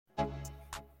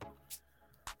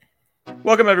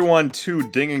Welcome, everyone, to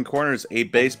Dinging Corners, a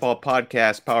baseball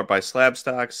podcast powered by Slab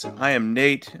Stocks. I am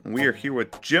Nate, and we are here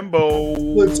with Jimbo.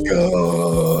 Let's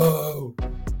go.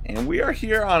 And we are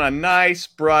here on a nice,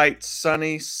 bright,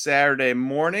 sunny Saturday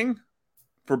morning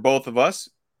for both of us,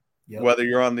 whether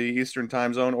you're on the Eastern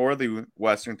time zone or the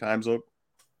Western time zone,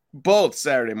 both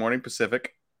Saturday morning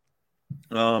Pacific.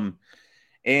 And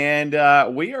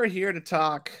we are here to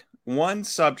talk one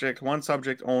subject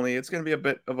only. It's going to be a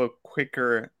bit of a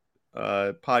quicker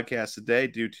podcast today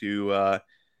due to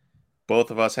both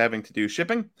of us having to do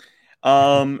shipping.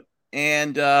 And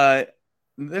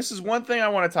this is one thing I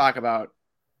want to talk about,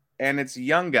 and it's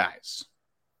young guys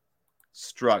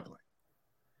struggling.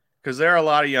 Because there are a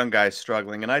lot of young guys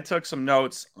struggling, and I took some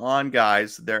notes on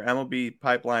guys, their MLB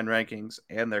pipeline rankings,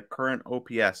 and their current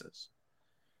OPSs.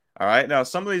 All right, now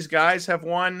some of these guys have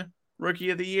won Rookie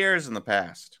of the Years in the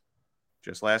past,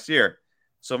 just last year.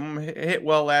 Some of them hit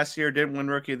well last year, didn't win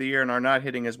Rookie of the Year, and are not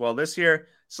hitting as well this year.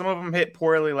 Some of them hit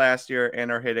poorly last year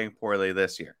and are hitting poorly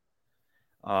this year.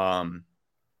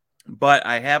 But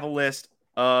I have a list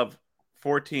of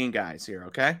 14 guys here,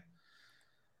 okay?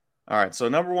 All right, so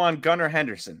number one, Gunnar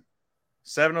Henderson.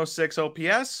 706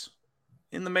 OPS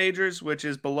in the majors, which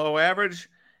is below average.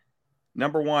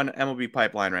 Number one MLB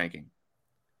pipeline ranking.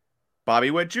 Bobby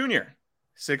Witt Jr.,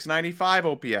 695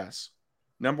 OPS.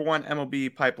 Number one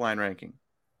MLB pipeline ranking.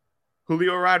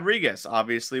 Julio Rodriguez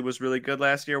obviously was really good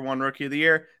last year, won Rookie of the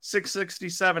Year,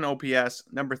 667 OPS,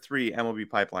 number three MLB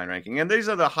pipeline ranking. And these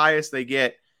are the highest they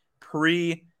get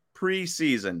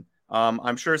pre-season.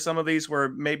 I'm sure some of these were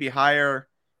maybe higher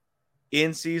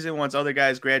in season once other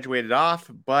guys graduated off,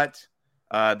 but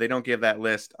they don't give that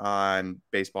list on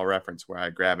Baseball Reference where I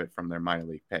grab it from their minor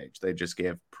league page. They just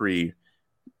give pre-MLB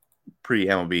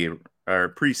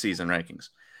or preseason rankings.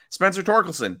 Spencer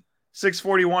Torkelson,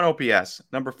 641 OPS,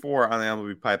 number four on the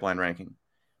MLB pipeline ranking.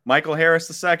 Michael Harris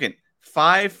II,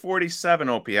 547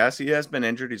 OPS. He has been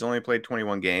injured. He's only played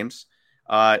 21 games.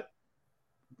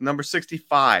 Number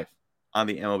 65 on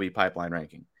the MLB pipeline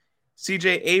ranking.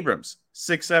 CJ Abrams,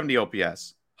 670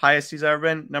 OPS. Highest he's ever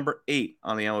been, number 8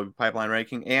 on the MLB pipeline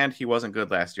ranking, and he wasn't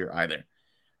good last year either.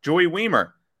 Joey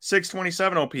Wiemer,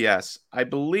 627 OPS. I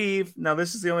believe, now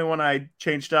this is the only one I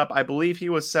changed up, I believe he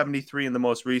was 73 in the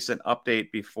most recent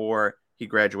update before he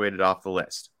graduated off the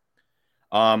list.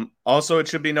 Also, it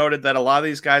should be noted that a lot of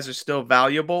these guys are still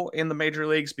valuable in the major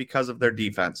leagues because of their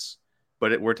defense,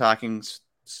 but we're talking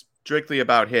strictly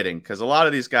about hitting, because a lot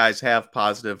of these guys have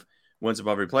positive wins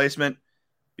above replacement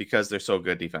because they're so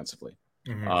good defensively.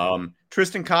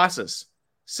 Tristan Casas,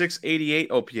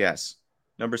 688 OPS,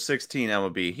 number 16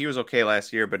 MLB. He was okay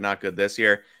last year, but not good this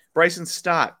year. Bryson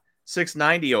Stott,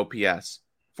 690 OPS,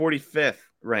 45th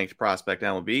ranked prospect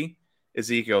MLB.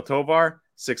 Ezequiel Tovar,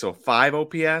 605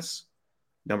 OPS,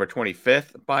 number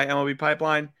 25th by MLB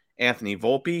Pipeline. Anthony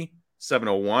Volpe,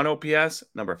 701 OPS,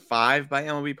 number 5 by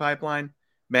MLB Pipeline.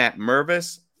 Matt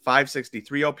Mervis,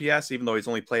 563 OPS, even though he's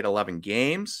only played 11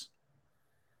 games.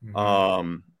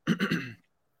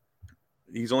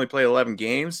 He's only played 11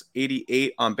 games,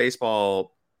 88 on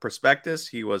Baseball Prospectus.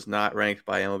 He was not ranked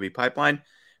by MLB Pipeline.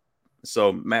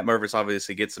 So Matt Mervis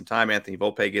obviously gets some time. Anthony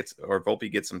Volpe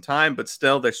gets some time, but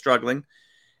still they're struggling.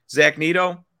 Zach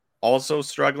Neto also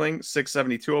struggling,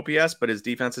 672 OPS, but his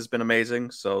defense has been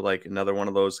amazing. So like another one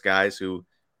of those guys who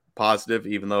positive,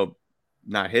 even though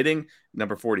not hitting,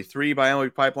 number 43 by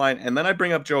MLB Pipeline. And then I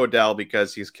bring up Joe Adell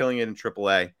because he's killing it in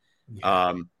AAA.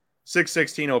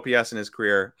 616 OPS in his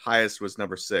career. Highest was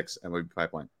number 6 MLB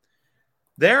Pipeline.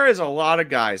 There is a lot of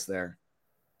guys there.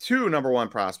 2 number 1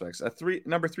 prospects,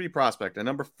 number 3 prospect, a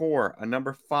number 4, a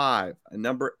number 5, a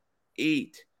number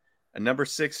 8, a number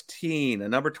 16, a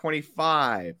number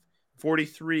 25,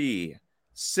 43,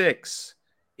 6,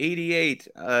 88,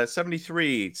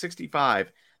 73,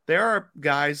 65. There are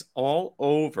guys all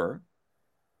over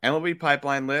MLB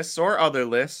Pipeline lists or other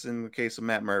lists in the case of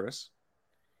Matt Mervis,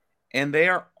 and they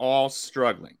are all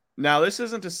struggling. Now, this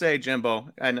isn't to say, Jimbo,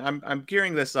 and I'm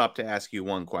gearing this up to ask you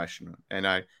one question,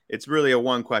 and it's really a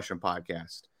one-question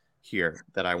podcast here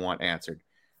that I want answered.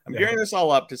 I'm gearing this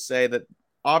all up to say that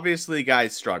obviously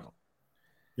guys struggle.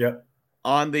 Yep.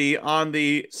 On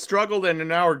the struggled and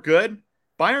now are good,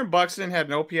 Byron Buxton had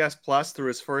an OPS plus through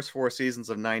his first 4 seasons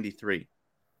of 93.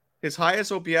 His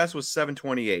highest OPS was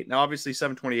 728. Now, obviously,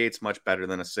 728 is much better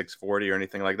than a 640 or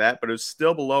anything like that, but it was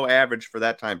still below average for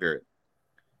that time period.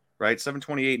 Right?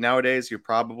 728 nowadays, you're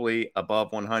probably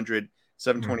above 100.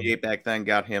 728 back then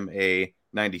got him a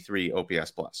 93 OPS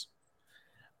plus.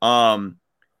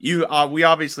 We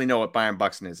obviously know what Byron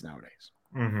Buxton is nowadays.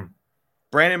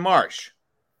 Brandon Marsh,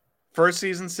 first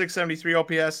season 673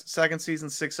 OPS, second season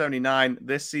 679,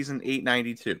 this season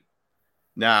 892.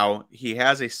 Now, he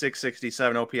has a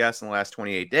 667 OPS in the last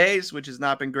 28 days, which has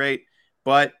not been great,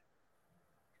 but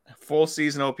full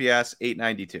season OPS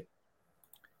 892.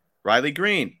 Riley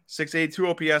Green, 682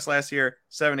 OPS last year,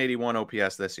 781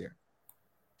 OPS this year.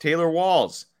 Taylor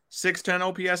Walls,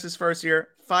 610 OPS his first year,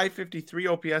 553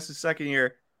 OPS his second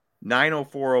year,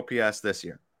 904 OPS this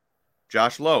year.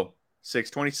 Josh Lowe,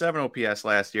 627 OPS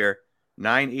last year,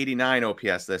 989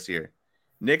 OPS this year.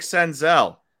 Nick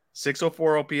Senzel,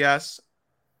 604 OPS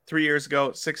 3 years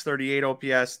ago, 638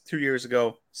 OPS 2 years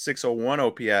ago, 601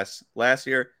 OPS last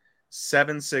year,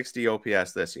 760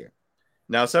 OPS this year.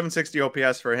 Now, 760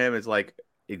 OPS for him is like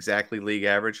exactly league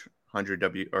average, 100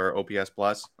 W or OPS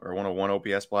plus or 101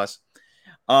 OPS plus.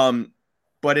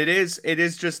 But it is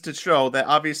just to show that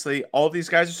obviously all these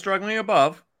guys are struggling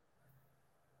above,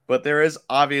 but there is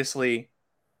obviously,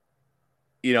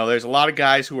 there's a lot of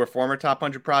guys who are former top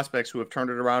 100 prospects who have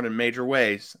turned it around in major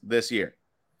ways this year.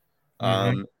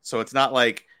 So it's not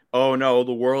like, oh no,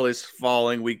 the world is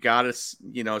falling. We got to,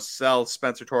 sell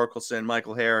Spencer Torkelson,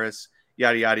 Michael Harris,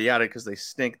 yada, yada, yada, because they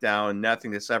stink down. Nothing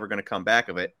that's ever going to come back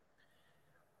of it.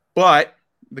 But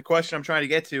the question I'm trying to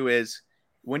get to is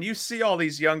when you see all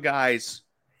these young guys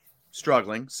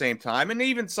struggling same time, and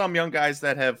even some young guys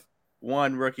that have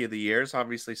won Rookie of the Years,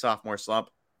 obviously sophomore slump,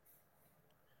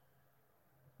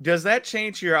 does that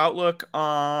change your outlook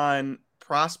on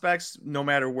prospects no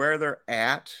matter where they're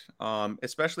at,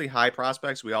 especially high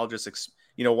prospects? We all just,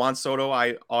 Juan Soto,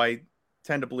 I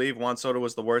tend to believe Juan Soto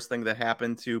was the worst thing that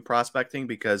happened to prospecting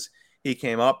because he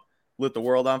came up, lit the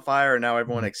world on fire, and now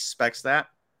everyone expects that.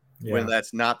 Yeah. When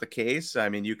that's not the case. I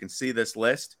mean, you can see this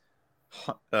list.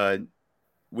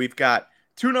 We've got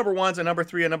 2 number 1s, a number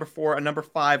 3, a number 4, a number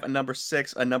 5, a number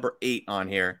 6, a number 8 on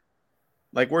here.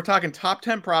 Like, we're talking top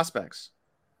 10 prospects.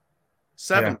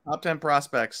 7 top 10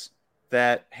 prospects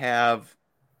that have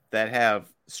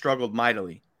struggled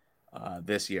mightily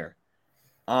this year.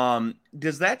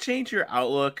 Does that change your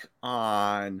outlook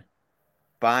on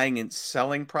buying and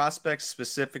selling prospects,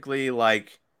 specifically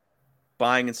like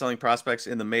buying and selling prospects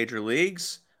in the major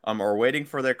leagues, or waiting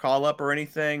for their call up or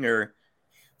anything? Or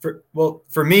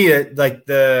for me, like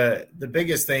the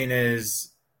biggest thing is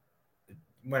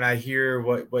when I hear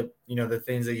what the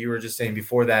things that you were just saying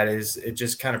before that, is it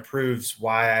just kind of proves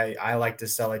why I like to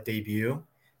sell at debut,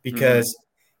 because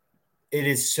it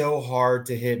is so hard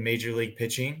to hit major league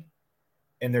pitching,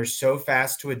 and they're so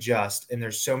fast to adjust, and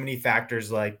there's so many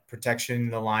factors like protection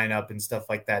in the lineup and stuff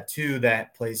like that too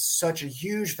that plays such a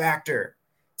huge factor.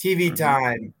 TV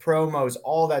time, promos,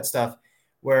 all that stuff,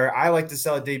 where I like to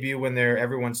sell a debut when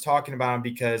everyone's talking about them,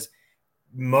 because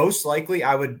most likely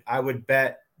I would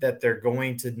bet that they're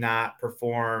going to not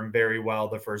perform very well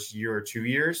the first year or 2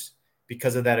 years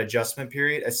because of that adjustment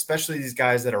period, especially these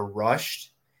guys that are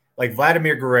rushed, like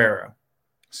Vladimir Guerrero.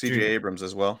 CJ Abrams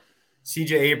as well.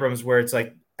 CJ Abrams, where it's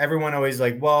like everyone always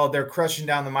like, well, they're crushing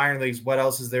down the minor leagues. What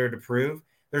else is there to prove?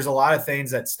 There's a lot of things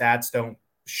that stats don't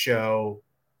show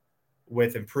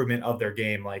with improvement of their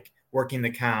game, like working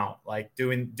the count, like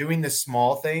doing the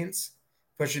small things,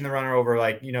 pushing the runner over.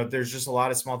 Like, there's just a lot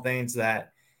of small things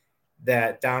that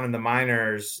down in the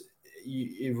minors,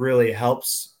 it really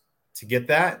helps to get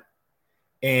that.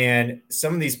 And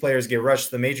some of these players get rushed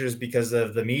to the majors because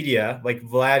of the media, like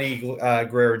Vladdy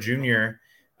Guerrero Jr.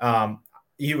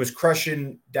 He was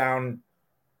crushing down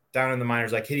in the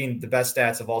minors, like hitting the best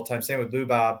stats of all time. Same with Lou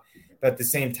Bob. But at the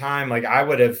same time, like I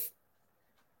would have,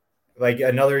 like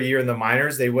another year in the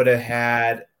minors, they would have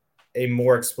had a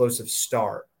more explosive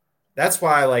start. That's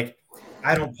why, like,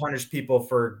 I don't punish people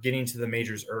for getting to the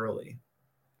majors early.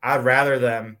 I'd rather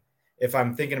them, if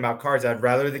I'm thinking about cards, I'd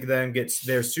rather them get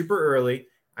there super early.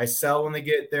 I sell when they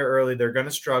get there early. They're going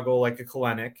to struggle, like a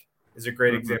Kelenic is a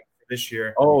great example for this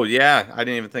year. Oh, yeah. I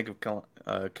didn't even think of Kelenic.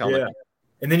 Yeah.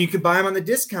 And then you could buy them on the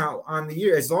discount on the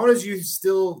year, as long as you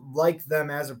still like them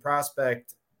as a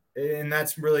prospect. And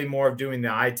that's really more of doing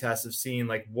the eye test of seeing,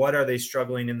 like, what are they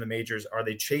struggling in the majors? Are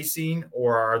they chasing,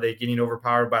 or are they getting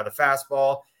overpowered by the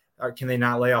fastball? Or can they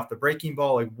not lay off the breaking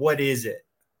ball? Like, what is it?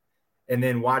 And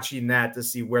then watching that to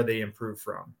see where they improve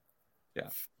from. Yeah.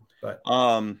 But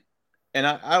and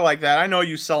I like that. I know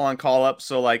you sell on call up,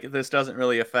 so like this doesn't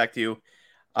really affect you.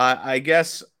 I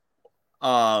guess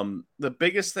the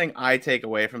biggest thing I take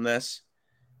away from this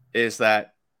is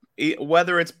that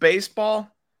whether it's baseball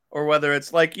or whether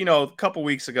it's like, a couple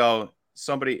weeks ago,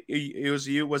 somebody, was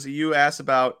it you asked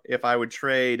about if I would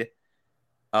trade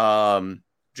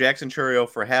Jackson Chourio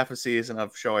for half a season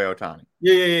of Shohei Ohtani.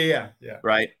 Yeah.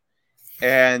 Right.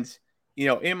 And,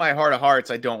 in my heart of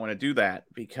hearts, I don't want to do that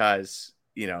because,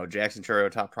 Jackson Chourio,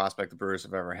 top prospect the Brewers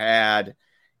have ever had.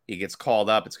 he gets called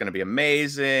up, it's going to be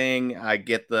amazing. I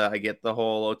get the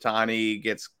whole Ohtani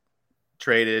gets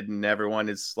traded and everyone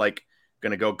is like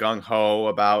going to go gung ho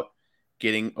about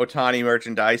getting Ohtani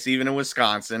merchandise, even in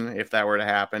Wisconsin, if that were to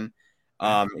happen.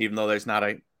 Even though there's not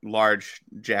a large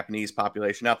Japanese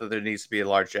population, not that there needs to be a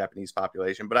large Japanese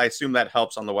population, but I assume that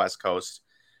helps on the West Coast.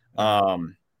 But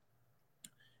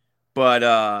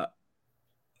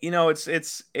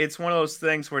it's one of those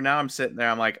things where now I'm sitting there,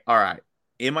 I'm like, all right,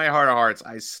 in my heart of hearts,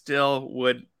 I still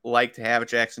would like to have a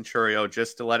Jackson Chourio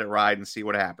just to let it ride and see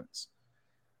what happens.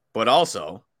 But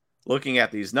also, looking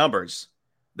at these numbers,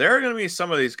 there are going to be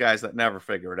some of these guys that never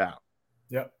figure it out.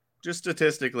 Yep. Just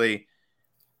statistically,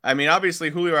 I mean, obviously,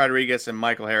 Julio Rodriguez and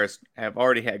Michael Harris have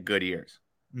already had good years,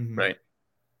 right?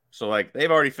 So, like,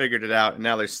 they've already figured it out, and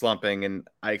now they're slumping, and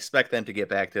I expect them to get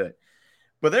back to it.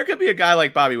 But there could be a guy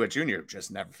like Bobby Witt Jr. who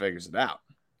just never figures it out.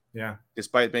 Yeah.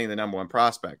 Despite being the number one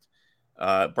prospect.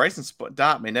 Bryson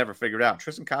Stott may never figure it out.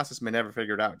 Tristan Casas may never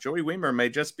figure it out. Joey Wiemer may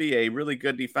just be a really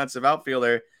good defensive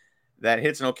outfielder that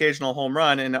hits an occasional home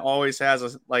run and always has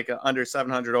a under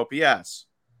 700 OPS,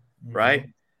 right?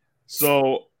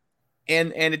 So,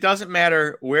 and it doesn't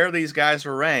matter where these guys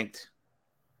are ranked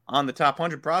on the top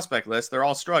 100 prospect list. They're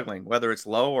all struggling, whether it's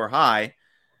low or high.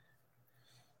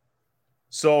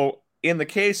 So, in the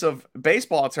case of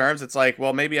baseball terms, it's like,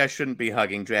 well, maybe I shouldn't be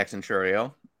hugging Jackson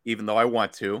Chourio, even though I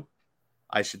want to.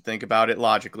 I should think about it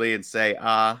logically and say,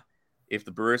 if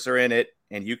the Brewers are in it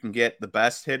and you can get the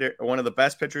best hitter, one of the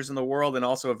best pitchers in the world, and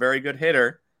also a very good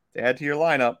hitter to add to your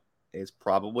lineup, it's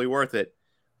probably worth it.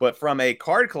 But from a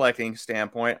card collecting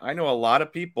standpoint, I know a lot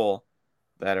of people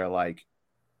that are like,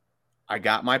 I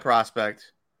got my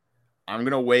prospect. I'm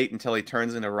going to wait until he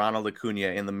turns into Ronald Acuna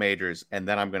in the majors, and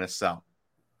then I'm going to sell.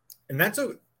 And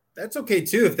that's okay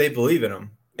too if they believe in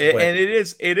him. And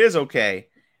it is okay.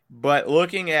 But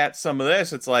looking at some of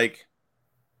this, it's like,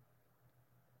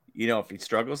 if he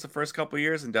struggles the first couple of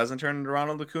years and doesn't turn into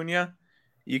Ronald Acuna,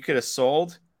 you could have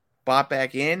sold, bought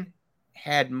back in,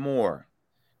 had more.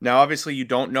 Now, obviously, you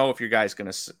don't know if your guy's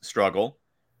going to struggle,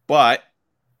 but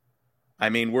I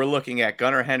mean, we're looking at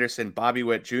Gunnar Henderson, Bobby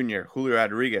Witt Jr., Julio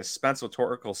Rodriguez, Spencer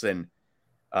Torkelson,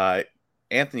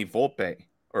 Anthony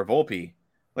Volpe.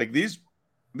 Like these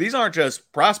aren't just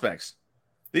prospects.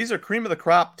 These are cream of the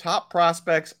crop, top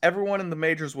prospects. Everyone in the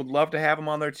majors would love to have them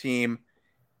on their team.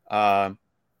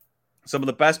 Some of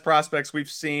the best prospects we've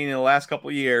seen in the last couple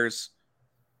of years.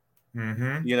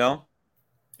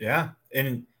 Yeah.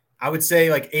 And I would say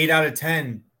like 8 out of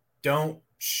 10 don't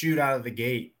shoot out of the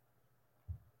gate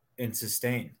and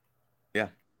sustain. Yeah.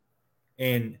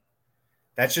 And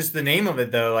that's just the name of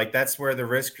it, though. Like that's where the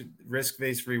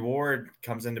risk-based reward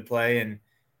comes into play. And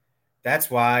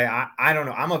that's why I don't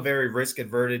know. I'm a very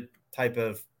risk-averted type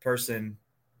of person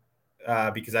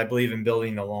because I believe in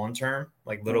building the long term,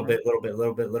 like little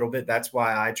bit. That's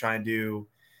why I try and do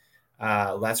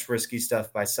less risky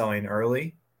stuff by selling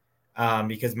early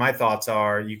because my thoughts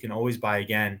are you can always buy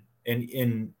again.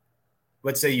 And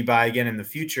let's say you buy again in the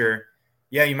future.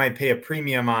 Yeah, you might pay a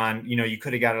premium on, you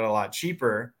could have got it a lot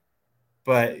cheaper,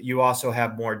 but you also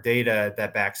have more data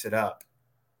that backs it up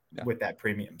with that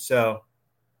premium. So,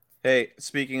 hey,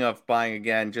 speaking of buying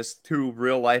again, just 2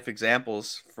 real life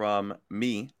examples from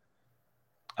me.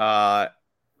 A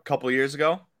couple of years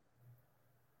ago,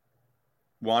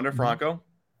 Wander Franco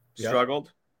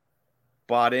struggled,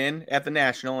 bought in at the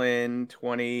National in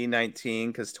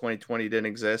 2019 because 2020 didn't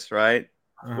exist, right?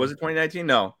 Was it 2019?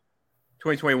 No,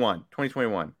 2021.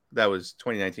 2021. That was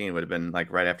 2019. It would have been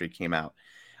like right after he came out.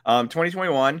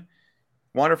 2021.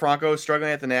 Wander Franco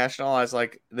struggling at the National. I was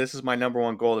like, this is my number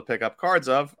one goal to pick up cards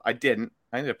of. I didn't.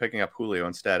 I ended up picking up Julio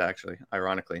instead, actually,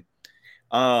 ironically.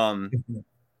 And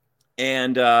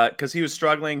because he was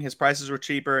struggling, his prices were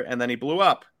cheaper, and then he blew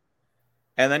up.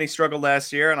 And then he struggled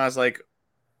last year, and I was like,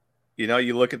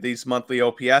 you look at these monthly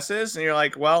OPSs, and you're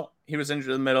like, well, he was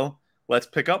injured in the middle. Let's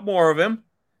pick up more of him,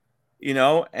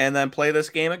 and then play this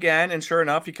game again. And sure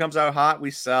enough, he comes out hot.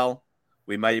 We sell.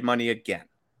 We made money again.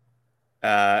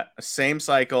 Same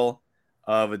cycle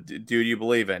of a dude you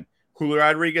believe in. Julio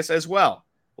Rodriguez as well.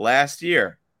 Last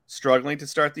year, struggling to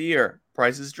start the year.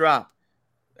 Prices drop.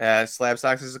 Slab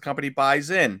Stocks as a company buys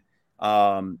in.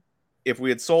 If we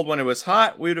had sold when it was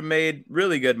hot, we would have made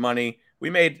really good money.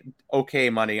 We made okay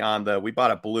money on we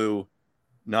bought a blue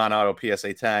non-auto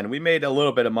PSA 10. We made a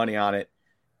little bit of money on it,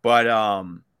 but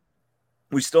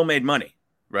we still made money,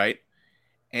 right?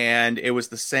 And it was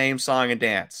the same song and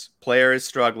dance. Player is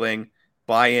struggling.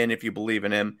 Buy in if you believe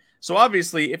in him. So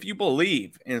obviously, if you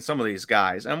believe in some of these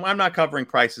guys, and I'm not covering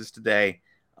prices today,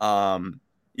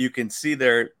 you can see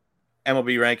their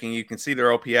MLB ranking, you can see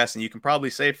their OPS, and you can probably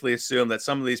safely assume that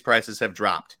some of these prices have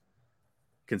dropped,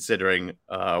 considering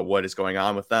what is going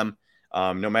on with them.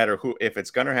 No matter who, if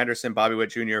it's Gunnar Henderson, Bobby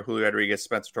Witt Jr., Julio Rodriguez,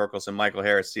 Spencer Torkelson, Michael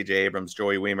Harris, C.J. Abrams,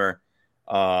 Joey Weimer,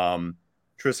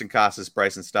 Tristan Casas,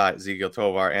 Bryson Stott, Ezekiel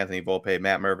Tovar, Anthony Volpe,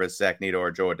 Matt Mervis, Zach Neto,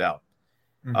 or Joe Adell.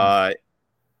 Mm-hmm.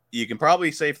 You can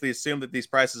probably safely assume that these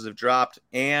prices have dropped,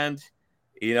 and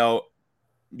you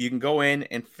can go in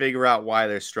and figure out why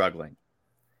they're struggling.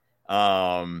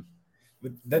 Go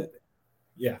ahead.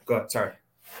 Sorry.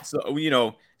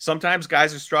 So, sometimes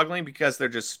guys are struggling because they're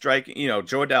just striking.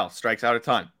 Joe Adell strikes out a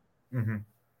ton. Mm-hmm.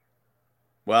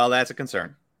 Well, that's a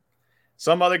concern.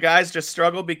 Some other guys just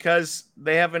struggle because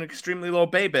they have an extremely low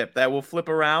BABIP that will flip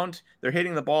around. They're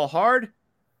hitting the ball hard,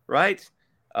 right?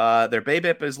 Their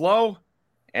BABIP is low,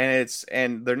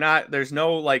 and they're not. There's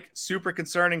no like super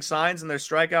concerning signs in their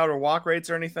strikeout or walk rates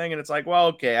or anything. And it's like, well,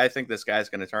 okay, I think this guy's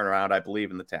going to turn around. I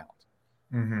believe in the talent.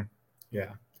 Mm-hmm.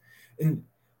 Yeah, and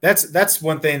that's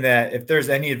one thing that if there's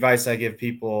any advice I give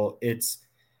people, it's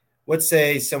let's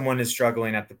say someone is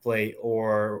struggling at the plate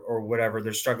or whatever,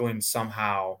 they're struggling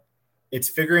somehow. It's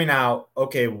figuring out,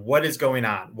 okay, what is going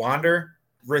on? Wander,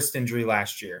 wrist injury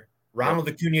last year. Ronald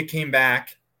Acuna came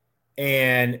back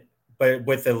but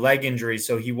with a leg injury,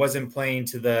 so he wasn't playing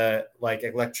to the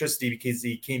electricity because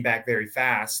he came back very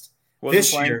fast. Wasn't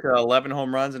playing to 11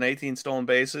 home runs and 18 stolen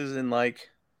bases in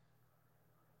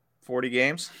 40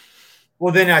 games.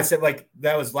 Well, then I said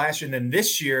that was last year. And then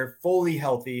this year, fully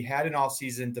healthy, had an off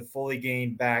season to fully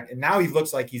gain back. And now he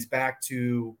looks like he's back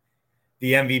to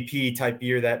the MVP type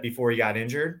year that before he got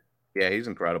injured. Yeah, he's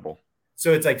incredible.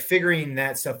 So it's like figuring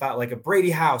that stuff out. Like a Brady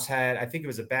House had, I think it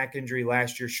was a back injury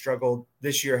last year, struggled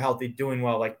this year, healthy, doing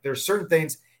well. Like there's certain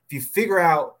things, if you figure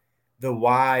out the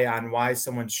why on why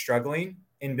someone's struggling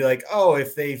and be like, oh,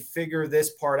 if they figure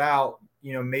this part out,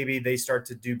 maybe they start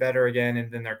to do better again.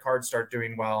 And then their cards start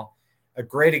doing well. A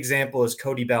great example is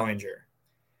Cody Bellinger.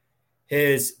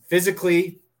 His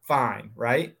physically fine,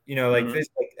 right?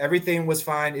 Everything was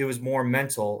fine. It was more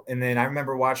mental. And then I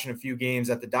remember watching a few games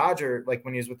at the Dodgers, like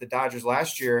when he was with the Dodgers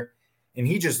last year, and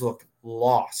he just looked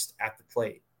lost at the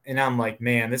plate. And I'm like,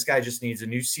 man, this guy just needs a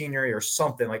new scenery or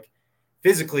something. Like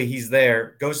physically he's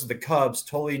there, goes to the Cubs,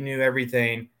 totally knew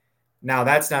everything. Now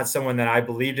that's not someone that I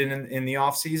believed in the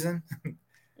offseason. And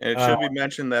it should be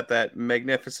mentioned that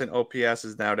magnificent OPS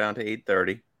is now down to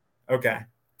 830. Okay.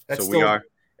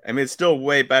 It's still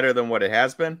way better than what it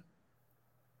has been.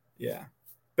 Yeah.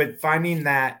 But finding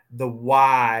the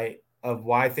why of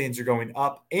why things are going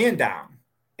up and down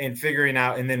and figuring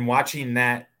out and then watching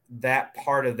that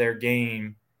part of their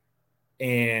game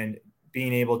and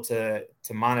being able to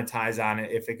monetize on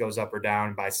it if it goes up or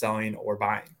down by selling or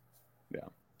buying.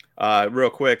 Yeah.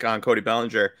 Real quick on Cody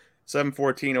Bellinger,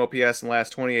 714 OPS in the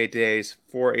last 28 days,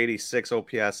 486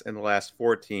 OPS in the last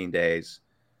 14 days.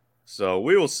 So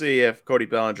we will see if Cody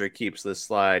Bellinger keeps this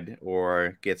slide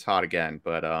or gets hot again.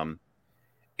 But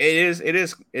it's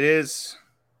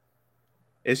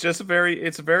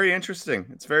very interesting.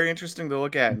 It's very interesting to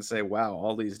look at and say, wow,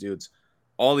 all these dudes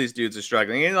are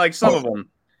struggling. And like some of them,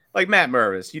 like Matt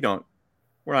Mervis,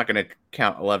 we're not going to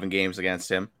count 11 games against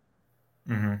him.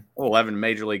 Mm-hmm. 11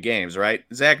 major league games, right?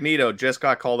 Zach Neto just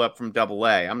got called up from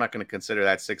Double-A. I'm not going to consider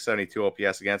that 672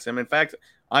 OPS against him. In fact,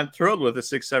 I'm thrilled with the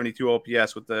 672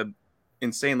 OPS with the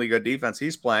insanely good defense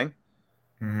he's playing.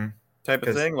 Mm-hmm. Type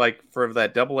of thing, like for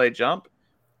that Double-A jump.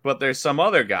 But there's some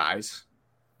other guys,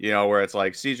 where it's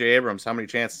like C.J. Abrams, how many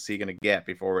chances is he going to get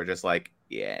before we're just like,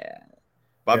 yeah.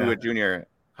 Bobby Witt Jr.,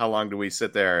 how long do we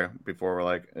sit there before we're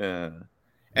like,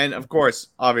 And of course,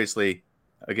 obviously,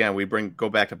 again, go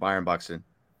back to Byron Buxton.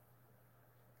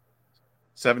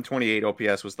 728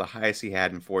 OPS was the highest he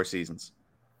had in 4 seasons.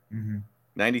 Mm-hmm.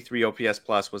 93 OPS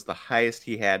plus was the highest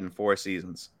he had in 4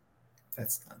 seasons.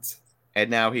 That's nuts. And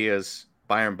now he is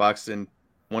Byron Buxton,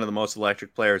 one of the most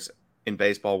electric players in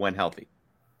baseball when healthy.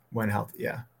 When healthy,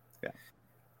 yeah. Yeah.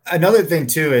 Another thing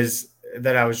too is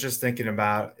that I was just thinking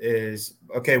about is,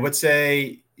 okay, let's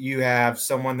say you have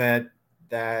someone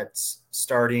that's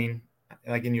starting,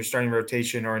 like in your starting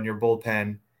rotation or in your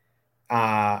bullpen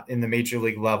in the major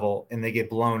league level, and they get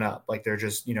blown up. Like they're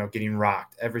just, getting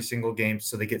rocked every single game.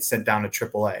 So they get sent down to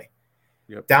AAA.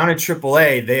 Yep. Down at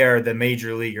AAA, they are the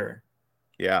major leaguer.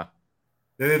 Yeah.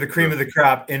 They're the cream of the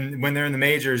crop. And when they're in the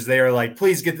majors, they are like,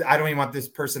 please I don't even want this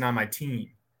person on my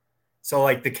team. So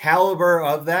like the caliber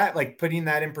of that, like putting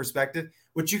that in perspective,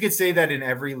 which you could say that in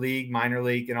every league, minor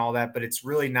league and all that, but it's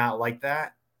really not like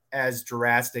that as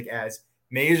drastic as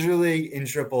major league in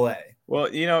AAA. Well,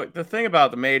 the thing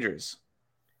about the majors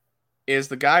is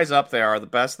the guys up there are the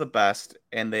best of the best,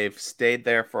 and they've stayed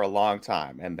there for a long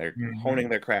time, and they're honing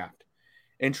their craft.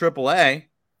 In AAA,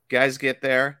 guys get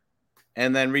there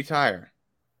and then retire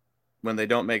when they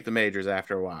don't make the majors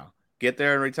after a while. Get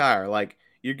there and retire. Like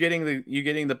you're getting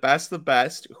the best of the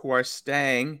best who are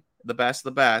staying the best of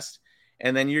the best,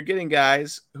 and then you're getting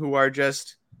guys who are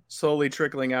just slowly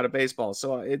trickling out of baseball.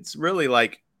 So it's really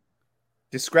like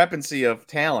discrepancy of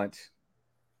talent.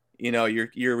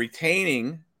 You're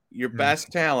retaining your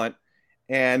best talent,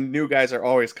 and new guys are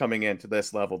always coming into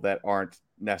this level that aren't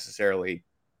necessarily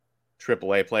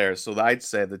AAA players. So I'd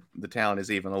say that the talent is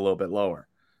even a little bit lower.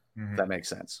 If that makes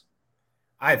sense.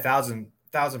 I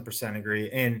 1,000%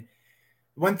 agree. And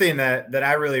one thing that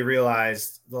I really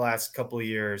realized the last couple of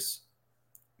years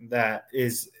that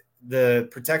is the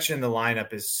protection in the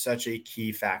lineup is such a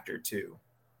key factor too.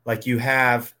 Like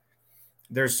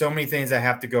there's so many things that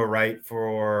have to go right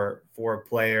for a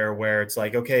player where it's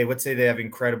like, okay, let's say they have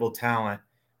incredible talent,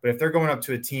 but if they're going up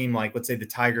to a team like, let's say the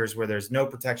Tigers, where there's no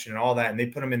protection and all that, and they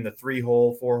put them in the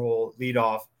 3-hole, 4-hole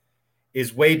leadoff,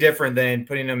 is way different than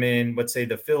putting them in, let's say,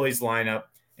 the Phillies lineup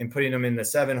and putting them in the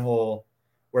 7-hole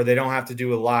where they don't have to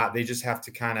do a lot. They just have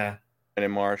to kind of – And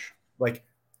in Marsh. Like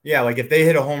if they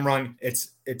hit a home run, it's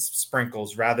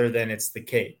sprinkles rather than it's the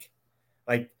cake.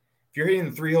 Like if you're hitting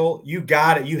the 3-hole, you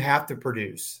got it. You have to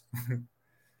produce.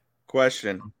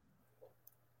 Question.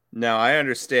 Now, I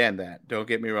understand that. Don't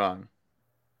get me wrong.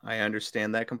 I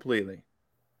understand that completely.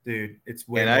 Dude, it's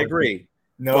way and more I agree.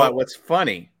 No. But what's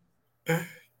funny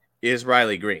is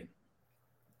Riley Green.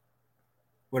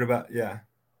 What about, yeah.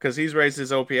 Because he's raised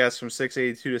his OPS from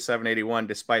 682 to 781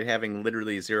 despite having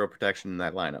literally zero protection in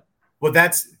that lineup. Well,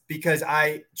 that's because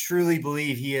I truly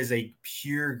believe he is a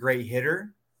pure great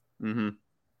hitter. Mm-hmm.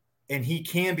 And he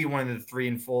can be one of the 3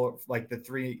 and 4, like the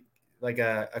 3, like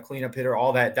a cleanup hitter,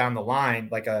 all that down the line,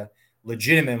 like a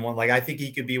legitimate one. Like I think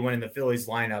he could be one in the Phillies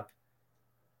lineup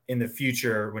in the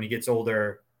future when he gets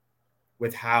older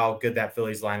with how good that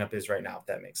Phillies lineup is right now, if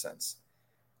that makes sense.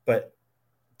 But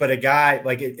a guy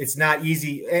like it's not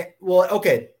easy. Well,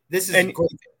 okay, this is great.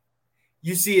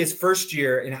 You see his first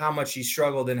year and how much he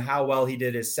struggled and how well he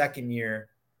did his second year.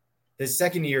 His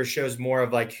second year shows more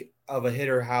of a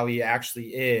hitter, how he actually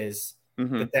is.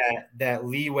 Mm-hmm. But that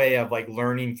leeway of like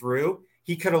learning through,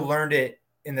 he could have learned it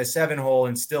in the 7-hole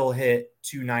and still hit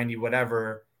 290,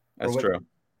 whatever. That's true.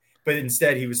 But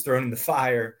instead he was thrown in the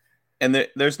fire. And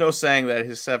there's no saying that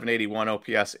his 781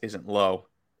 OPS isn't low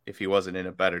if he wasn't in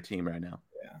a better team right now.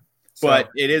 Yeah. But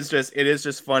it is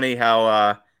just funny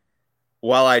how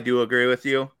while I do agree with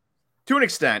you to an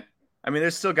extent, I mean,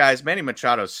 there's still guys. Manny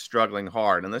Machado's struggling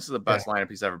hard, and this is the best lineup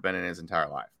he's ever been in his entire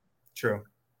life. True.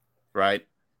 Right?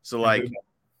 So, like,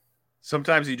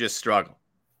 sometimes you just struggle.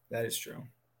 That is true.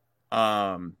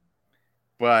 But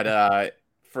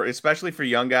especially for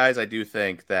young guys, I do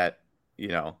think that,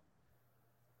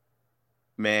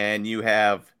 man, you're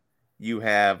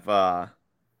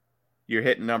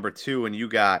hitting number 2 and you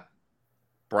got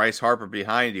Bryce Harper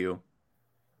behind you.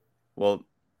 Well,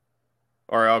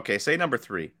 or okay, say number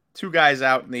 3. 2 guys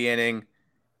out in the inning,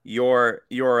 you're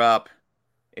up,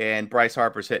 and Bryce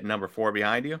Harper's hitting number 4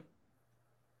 behind you.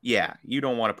 Yeah, you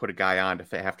don't want to put a guy on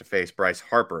to have to face Bryce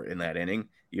Harper in that inning.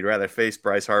 You'd rather face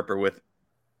Bryce Harper with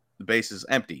the bases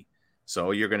empty.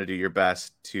 So you're going to do your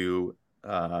best to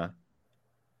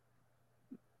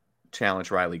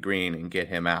challenge Riley Green and get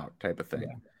him out, type of thing.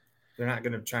 Yeah. They're not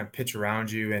going to try and pitch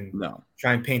around you and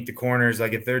try and paint the corners.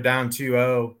 Like if they're down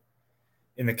 2-0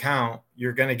 in the count,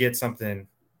 you're going to get something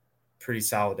pretty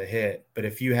solid to hit. But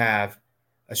if you have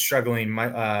a struggling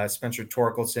Spencer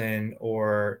Torkelson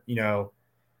or,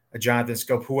 a Jonathan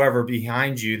Scope, whoever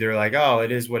behind you, they're like, oh, it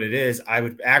is what it is. I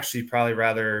would actually probably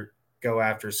rather go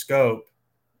after Scope.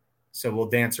 So we'll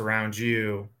dance around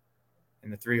you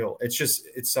in the 3-hole.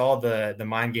 It's all the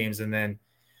mind games. And then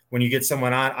when you get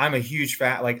someone on, I'm a huge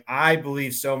fan. Like I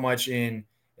believe so much in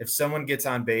if someone gets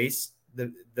on base,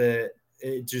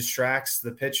 it distracts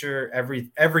the pitcher,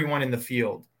 everyone in the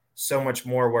field so much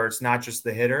more, where it's not just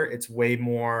the hitter. It's way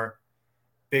more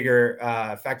bigger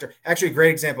factor. Actually, a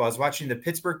great example. I was watching the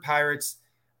Pittsburgh Pirates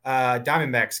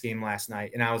Diamondbacks game last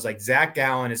night, and I was like, Zach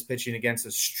Gallen is pitching against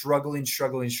the struggling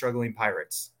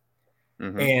Pirates.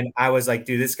 Mm-hmm. And I was like,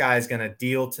 dude, this guy is going to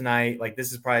deal tonight. Like,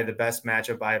 this is probably the best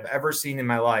matchup I've ever seen in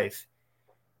my life.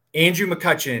 Andrew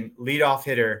McCutchen, leadoff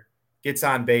hitter, gets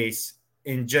on base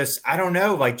and just, I don't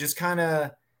know, like just kind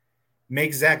of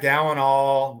makes Zach Gallen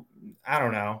all, I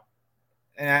don't know.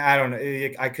 And I don't know.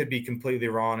 I could be completely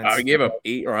wrong. I gave up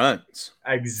 8 runs.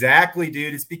 Exactly,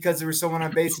 dude. It's because there was someone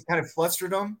on base that kind of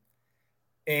flustered them.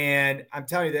 And I'm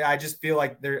telling you that I just feel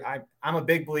like I'm a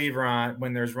big believer on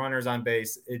when there's runners on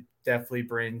base, it definitely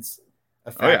brings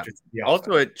a factor to the offense.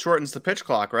 Also, it shortens the pitch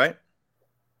clock, right?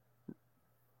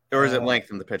 Or is it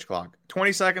length in the pitch clock?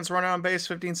 20 seconds runner on base,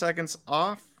 15 seconds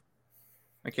off?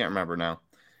 I can't remember now.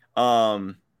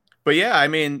 But yeah, I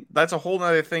mean, that's a whole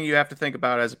other thing you have to think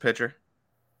about as a pitcher.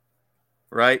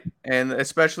 Right? And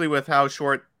especially with how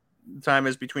short time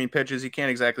is between pitches, you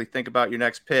can't exactly think about your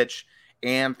next pitch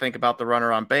and think about the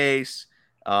runner on base.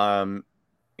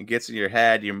 It gets in your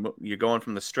head. You're going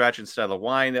from the stretch instead of the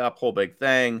wind up, whole big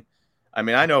thing. I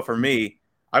mean, I know for me,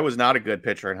 I was not a good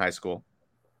pitcher in high school,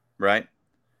 right?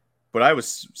 But I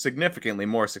was significantly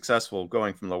more successful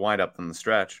going from the wind up than the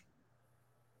stretch.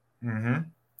 Mm-hmm.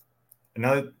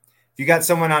 If you got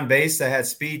someone on base that has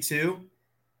speed too,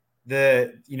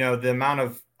 the amount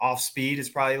of off speed is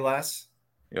probably less.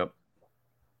 Yep.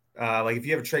 Like if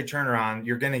you have a Trey Turner on,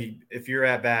 if you're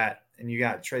at bat and you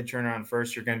got Trey Turner on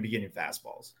first, you're going to be getting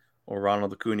fastballs. Or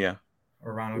Ronald Acuna.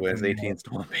 Who has 18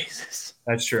 stolen bases.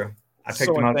 That's true. I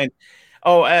picked him up.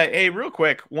 Oh, hey, real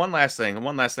quick, one last thing,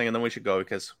 and then we should go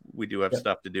because we do have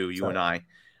stuff to do, you and I.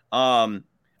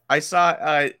 I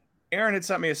saw Aaron had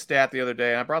sent me a stat the other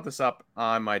day, and I brought this up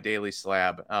on my daily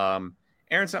slab.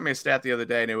 Aaron sent me a stat the other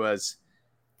day, and it was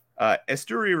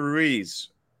Esteury Ruiz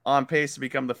on pace to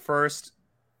become the first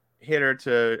player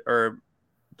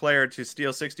to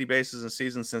steal 60 bases in a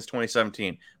season since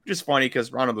 2017, which is funny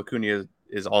because Ronald Acuna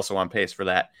is also on pace for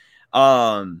that.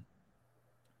 But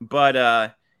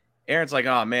Aaron's like,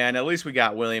 oh man, at least we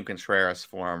got William Contreras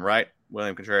for him, right?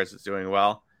 William Contreras is doing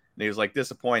well. And he was like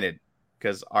disappointed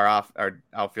because our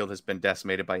outfield has been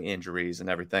decimated by injuries and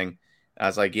everything. I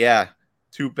was like, yeah,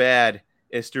 too bad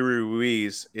Esteury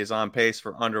Ruiz is on pace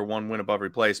for under 1 win above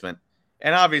replacement.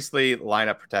 And obviously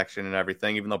lineup protection and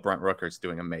everything, even though Brent Rooker's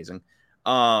doing amazing.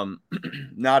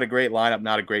 Not a great lineup,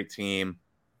 not a great team.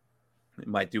 It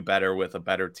might do better with a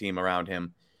better team around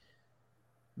him.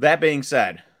 That being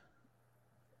said,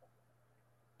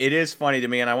 it is funny to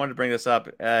me, and I wanted to bring this up.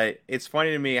 It's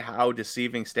funny to me how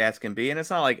deceiving stats can be, and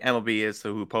it's not like MLB is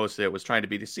who posted it was trying to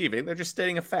be deceiving. They're just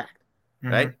stating a fact,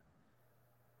 right?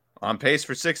 On pace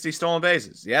for 60 stolen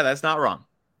bases. Yeah, that's not wrong.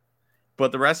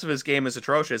 But the rest of his game is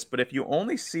atrocious. But if you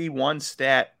only see one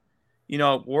stat,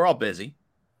 we're all busy.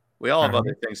 We all have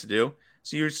other things to do.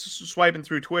 So you're swiping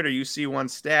through Twitter, you see one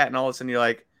stat, and all of a sudden you're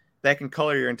like, that can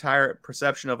color your entire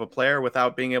perception of a player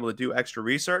without being able to do extra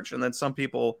research. And then some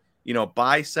people,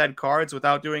 buy said cards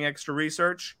without doing extra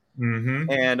research.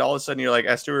 Mm-hmm. And all of a sudden you're like,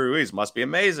 Esteury Ruiz must be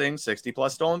amazing, 60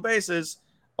 plus stolen bases.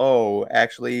 Oh,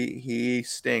 actually, he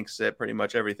stinks at pretty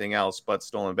much everything else but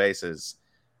stolen bases.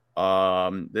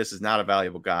 This is not a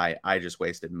valuable guy. I just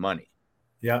wasted money.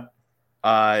 Yeah.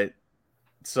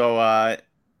 So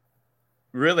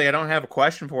really, I don't have a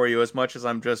question for you as much as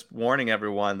I'm just warning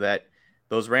everyone that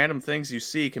those random things you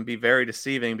see can be very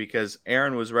deceiving because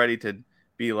Aaron was ready to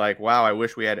be like, wow, I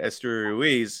wish we had Esteury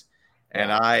Ruiz.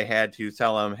 And I had to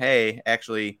tell him, hey,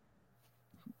 actually,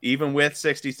 even with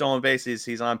 60 stolen bases,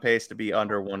 he's on pace to be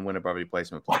under 1 win above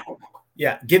replacement play.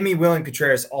 Yeah, give me William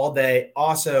Contreras all day.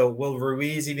 Also, will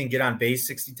Ruiz even get on base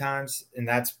 60 times? And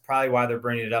that's probably why they're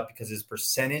bringing it up because his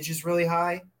percentage is really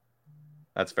high.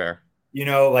 That's fair.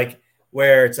 Like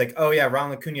where it's like, oh yeah,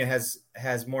 Ronald Acuna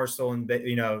has more stolen,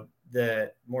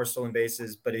 the more stolen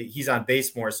bases, but he's on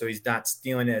base more, so he's not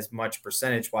stealing as much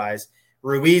percentage wise.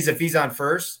 Ruiz, if he's on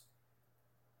first,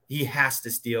 he has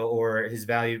to steal or his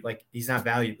value, like he's not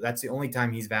valuable. That's the only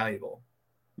time he's valuable.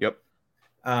 Yep.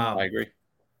 I agree.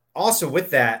 Also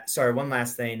with that, sorry, one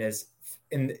last thing is,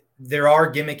 and there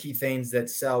are gimmicky things that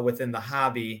sell within the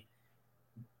hobby.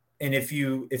 And if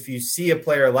you see a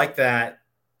player like that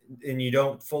and you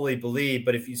don't fully believe,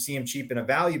 but if you see him cheap in a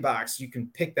value box, you can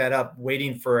pick that up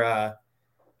waiting for a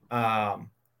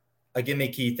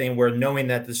gimmicky thing where knowing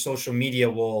that the social media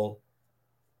will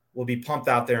be pumped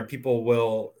out there and people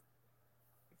will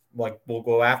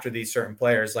go after these certain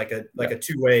players, like a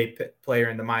two-way player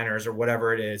in the minors or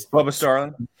whatever it is. Bubba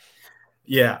Starling.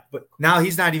 Yeah, but now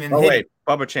he's not even.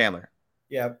 Bubba Chandler.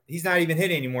 Yeah, he's not even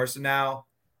hitting anymore. So now,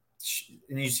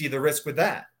 and you see the risk with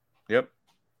that. Yep.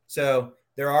 So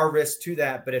there are risks to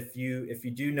that, but if you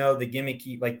do know the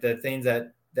gimmicky, like the things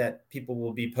that people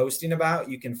will be posting about,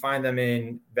 you can find them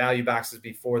in value boxes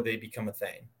before they become a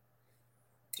thing.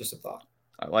 Just a thought.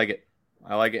 I like it.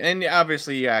 And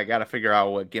obviously, I got to figure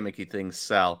out what gimmicky things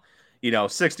sell.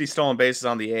 60 stolen bases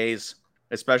on the A's,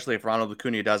 especially if Ronald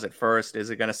Acuna does it first. Is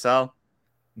it going to sell?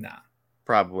 Nah.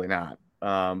 Probably not.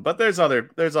 But there's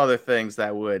other things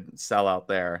that would sell out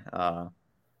there.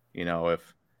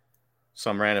 If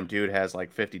some random dude has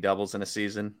like 50 doubles in a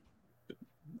season,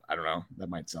 I don't know, that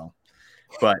might sell.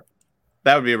 But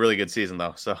that would be a really good season,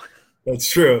 though. So that's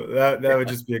true. That would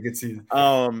just be a good season.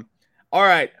 All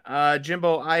right,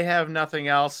 Jimbo, I have nothing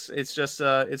else. It's just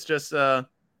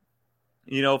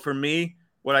For me,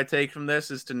 what I take from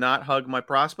this is to not hug my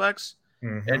prospects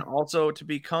and also to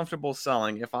be comfortable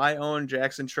selling. If I own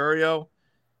Jackson Chourio,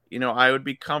 I would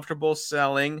be comfortable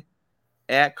selling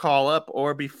at call up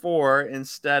or before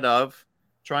instead of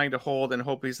trying to hold and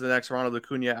hope he's the next Ronald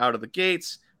Acuna out of the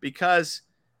gates, because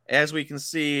as we can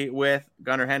see with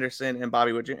Gunnar Henderson and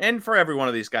Bobby Witt Jr., and for every one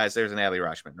of these guys, there's an Adley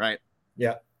Rutschman, right?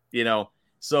 Yeah.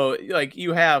 So like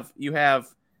you have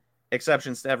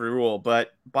exceptions to every rule,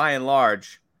 but by and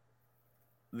large,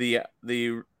 the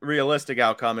realistic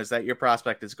outcome is that your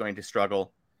prospect is going to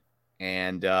struggle,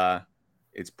 and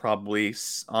it's probably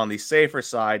on the safer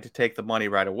side to take the money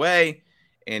right away.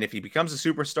 And if he becomes a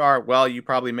superstar, well, you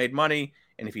probably made money.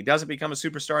 And if he doesn't become a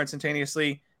superstar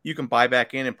instantaneously, you can buy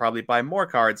back in and probably buy more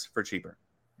cards for cheaper.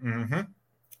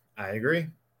 I agree.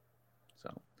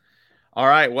 So, all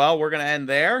right. Well, we're going to end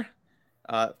there.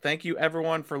 Thank you,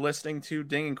 everyone, for listening to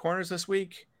Dinging Corners this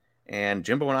week. And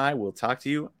Jimbo and I will talk to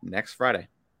you next Friday.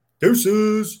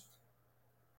 Deuces.